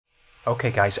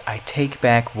Okay guys, I take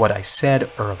back what I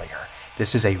said earlier.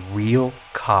 This is a real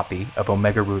copy of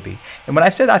Omega Ruby. And when I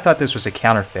said I thought this was a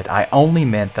counterfeit, I only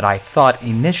meant that I thought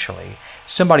initially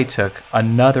somebody took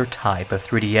another type of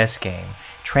 3DS game,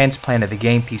 transplanted the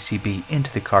game PCB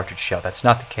into the cartridge shell. That's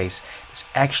not the case.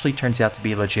 This actually turns out to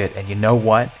be legit. And you know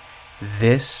what?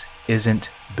 This isn't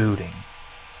booting.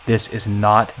 This is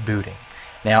not booting.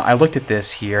 Now, I looked at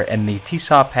this here, and the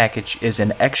TSOP package is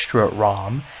an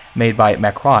EXTRA-ROM made by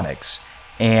Macronix,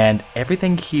 and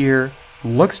everything here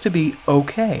looks to be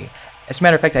okay. As a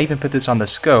matter of fact, I even put this on the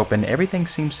scope, and everything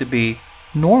seems to be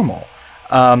normal.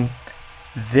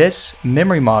 This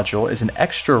memory module is an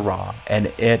EXTRA-ROM,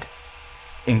 and it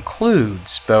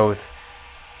includes both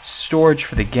storage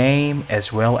for the game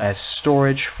as well as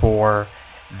storage for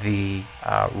the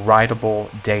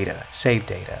writable data, save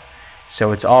data.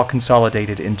 So it's all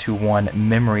consolidated into one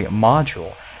memory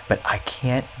module, but I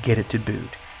can't get it to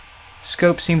boot.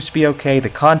 Scope seems to be okay. The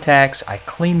contacts, I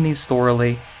cleaned these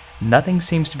thoroughly. Nothing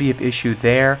seems to be of issue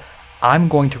there. I'm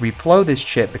going to reflow this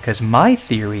chip because my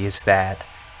theory is that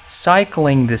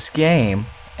cycling this game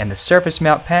and the surface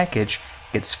mount package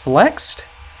gets flexed,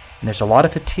 and there's a lot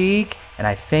of fatigue, and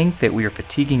I think that we are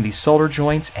fatiguing these solder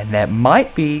joints, and that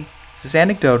might be, this is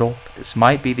anecdotal, but this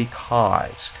might be the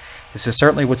cause. This is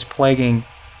certainly what's plaguing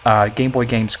Game Boy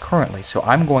games currently. So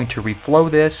I'm going to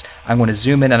reflow this. I'm going to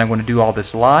zoom in and I'm going to do all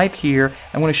this live here.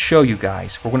 I'm going to show you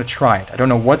guys. We're going to try it. I don't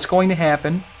know what's going to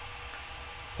happen.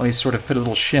 Let me sort of put a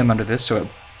little shim under this so it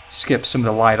skips some of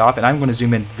the light off. And I'm going to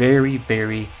zoom in very,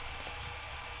 very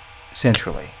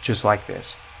centrally, just like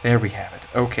this. There we have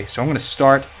it. Okay, so I'm going to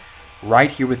start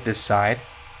right here with this side.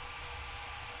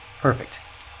 Perfect.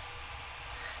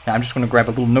 Now I'm just going to grab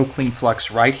a little no clean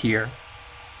flux right here.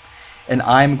 And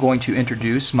I'm going to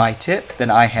introduce my tip.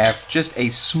 Then I have just a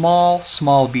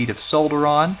small bead of solder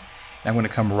on. And I'm going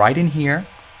to come right in here.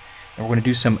 And we're going to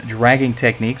do some dragging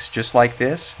techniques just like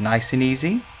this. Nice and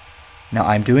easy. Now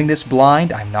I'm doing this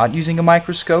blind. I'm not using a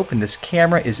microscope, and this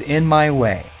camera is in my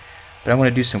way. But I'm going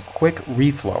to do some quick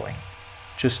reflowing.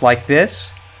 Just like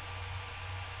this.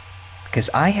 Because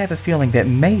I have a feeling that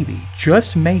maybe,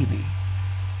 just maybe,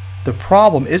 the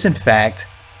problem is in fact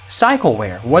cycle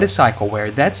wear. What is cycle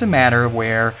wear? That's a matter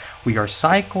where we are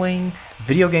cycling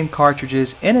video game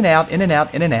cartridges in and out, in and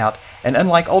out, in and out, and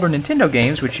unlike older Nintendo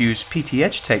games which use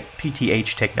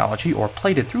PTH technology or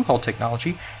plated through-hole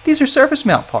technology, these are surface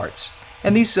mount parts.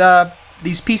 And these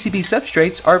PCB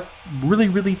substrates are really,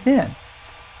 really thin.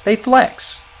 They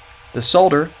flex. The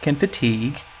solder can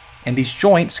fatigue, and these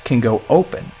joints can go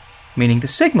open, meaning the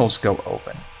signals go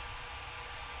open.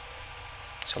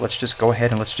 So let's just go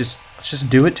ahead and let's just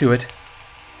do it to it.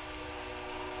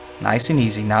 Nice and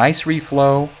easy. Nice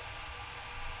reflow.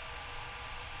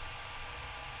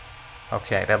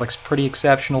 Okay, that looks pretty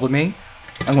exceptional to me.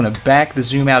 I'm going to back the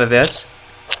zoom out of this.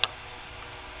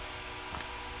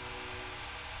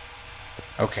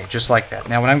 Okay, just like that.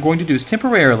 Now what I'm going to do is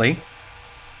temporarily,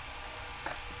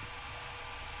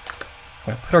 I'm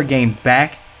going to put our game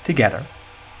back together.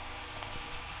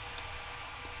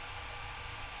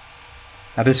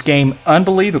 Now this game,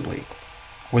 unbelievably,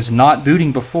 was not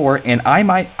booting before, and I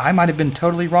might have been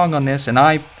totally wrong on this, and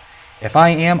if I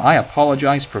am, I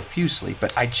apologize profusely,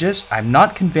 but I'm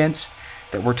not convinced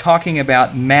that we're talking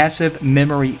about massive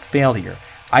memory failure.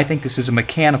 I think this is a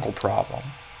mechanical problem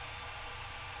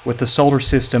with the solder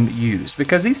system used,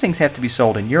 because these things have to be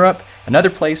sold in Europe and other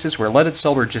places where leaded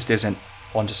solder just isn't,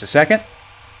 hold on just a second,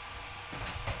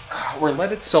 where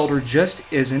leaded solder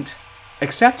just isn't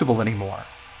acceptable anymore.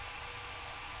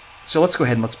 So let's go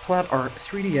ahead and let's pull out our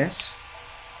 3DS.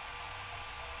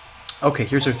 Okay,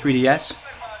 here's our 3DS.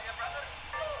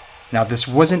 Now this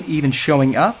wasn't even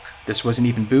showing up. This wasn't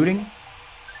even booting.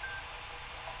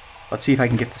 Let's see if I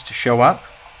can get this to show up.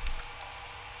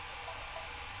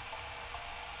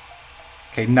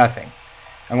 Okay, nothing.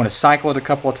 I'm going to cycle it a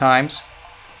couple of times.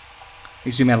 Let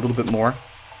me zoom out a little bit more.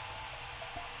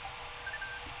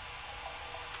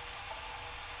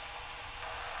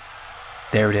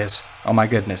 There it is. Oh my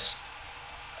goodness.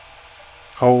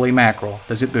 Holy mackerel.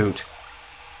 Does it boot?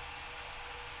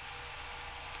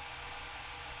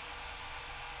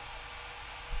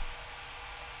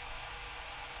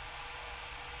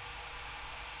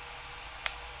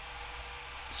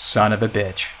 Son of a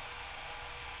bitch.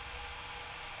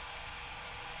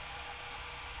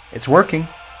 It's working.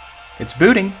 It's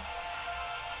booting.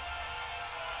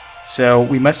 So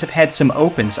we must have had some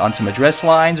opens on some address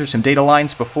lines or some data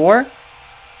lines before.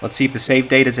 Let's see if the save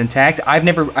data is intact. I've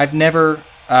never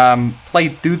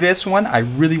played through this one. I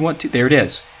really want to. There it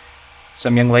is.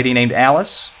 Some young lady named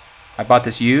Alice. I bought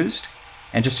this used.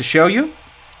 And just to show you,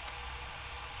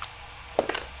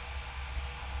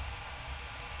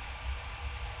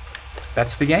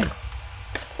 That's the game.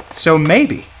 So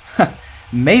maybe,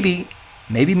 maybe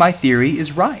my theory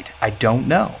is right. I don't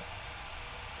know.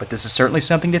 But this is certainly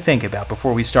something to think about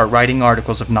before we start writing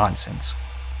articles of nonsense.